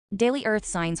Daily Earth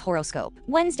Signs Horoscope.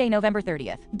 Wednesday, November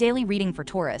 30th. Daily reading for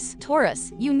Taurus.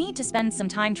 Taurus, you need to spend some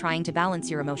time trying to balance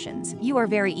your emotions. You are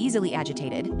very easily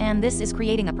agitated, and this is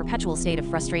creating a perpetual state of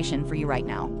frustration for you right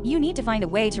now. You need to find a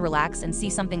way to relax and see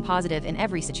something positive in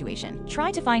every situation.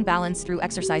 Try to find balance through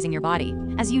exercising your body,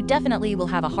 as you definitely will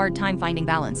have a hard time finding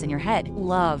balance in your head.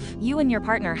 Love. You and your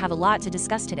partner have a lot to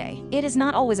discuss today. It is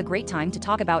not always a great time to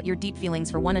talk about your deep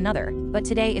feelings for one another, but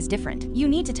today is different. You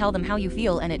need to tell them how you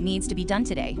feel, and it needs to be done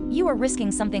today. You are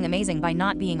risking something amazing by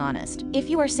not being honest.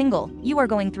 If you are single, you are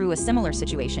going through a similar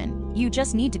situation. You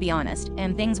just need to be honest,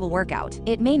 and things will work out.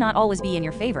 It may not always be in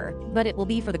your favor, but it will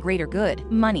be for the greater good.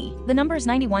 Money. The numbers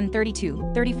 91,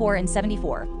 32, 34, and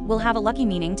 74 will have a lucky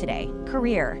meaning today.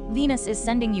 Career. Venus is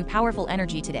sending you powerful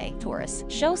energy today, Taurus.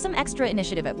 Show some extra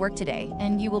initiative at work today,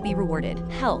 and you will be rewarded.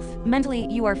 Health. Mentally,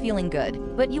 you are feeling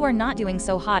good, but you are not doing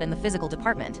so hot in the physical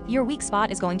department. Your weak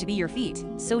spot is going to be your feet,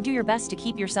 so do your best to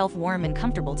keep yourself warm and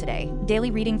comfortable today.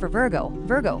 Daily reading for Virgo.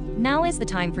 Virgo, now is the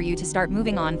time for you to start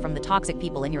moving on from the toxic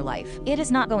people in your life. It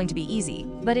is not going to be easy,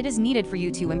 but it is needed for you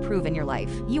to improve in your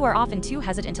life. You are often too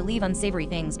hesitant to leave unsavory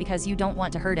things because you don't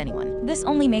want to hurt anyone. This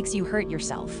only makes you hurt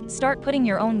yourself. Start putting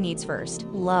your own needs first.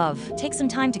 Love. Take some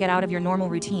time to get out of your normal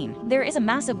routine. There is a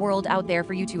massive world out there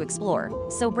for you to explore,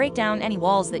 so break down any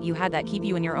walls that you had that keep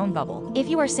you in your own bubble. If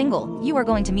you are single, you are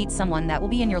going to meet someone that will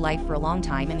be in your life for a long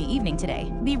time in the evening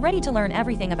today. Be ready to learn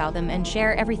everything about them and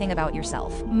share everything about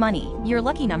yourself. Money. Your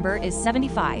lucky number is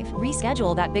 75.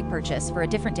 Reschedule that big purchase for a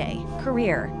different day.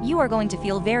 Career. You are going to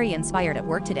feel very inspired at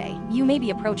work today. You may be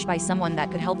approached by someone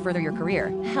that could help further your career.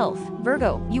 Health.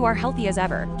 Virgo, you are healthy as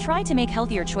ever. Try to make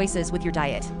healthier choices with your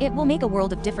diet. It will make a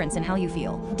world of difference in how you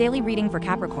feel. Daily reading for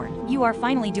Capricorn. You are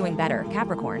finally doing better,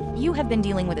 Capricorn. You have been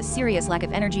dealing with a serious lack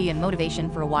of energy and motivation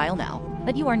for a while now,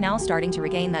 but you are now starting to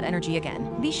regain that energy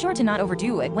again. Be sure to not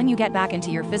overdo it when you get back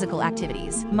into your physical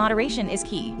activities. Moderation is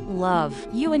key. Love.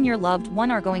 You and your loved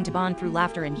one are going to bond through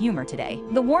laughter and humor today.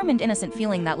 The warm and innocent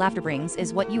feeling that laughter brings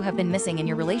is what you have been missing in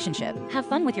your relationship. Have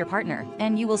fun with your partner,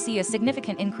 and you will see a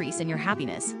significant increase in your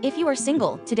happiness. If you are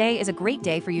single, today is a great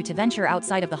day for you to venture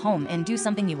outside of the home and do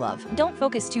something you love. Don't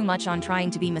focus too much on trying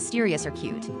to be mysterious or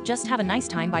cute. Just have a nice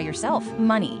time by yourself.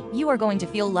 Money. You are going to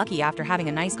feel lucky after having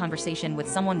a nice conversation with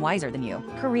someone wiser than you.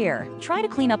 Career. Try to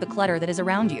clean up the clutter that is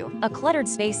around you. A cluttered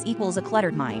space equals a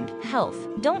cluttered mind. Health.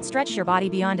 Don't stretch your body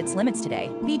beyond its limits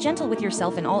today. Be gentle with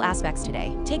yourself in all aspects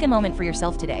today. Take a moment for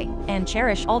yourself today, and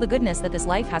cherish all the goodness that this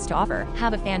life has to offer.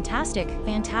 Have a fantastic,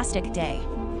 fantastic day.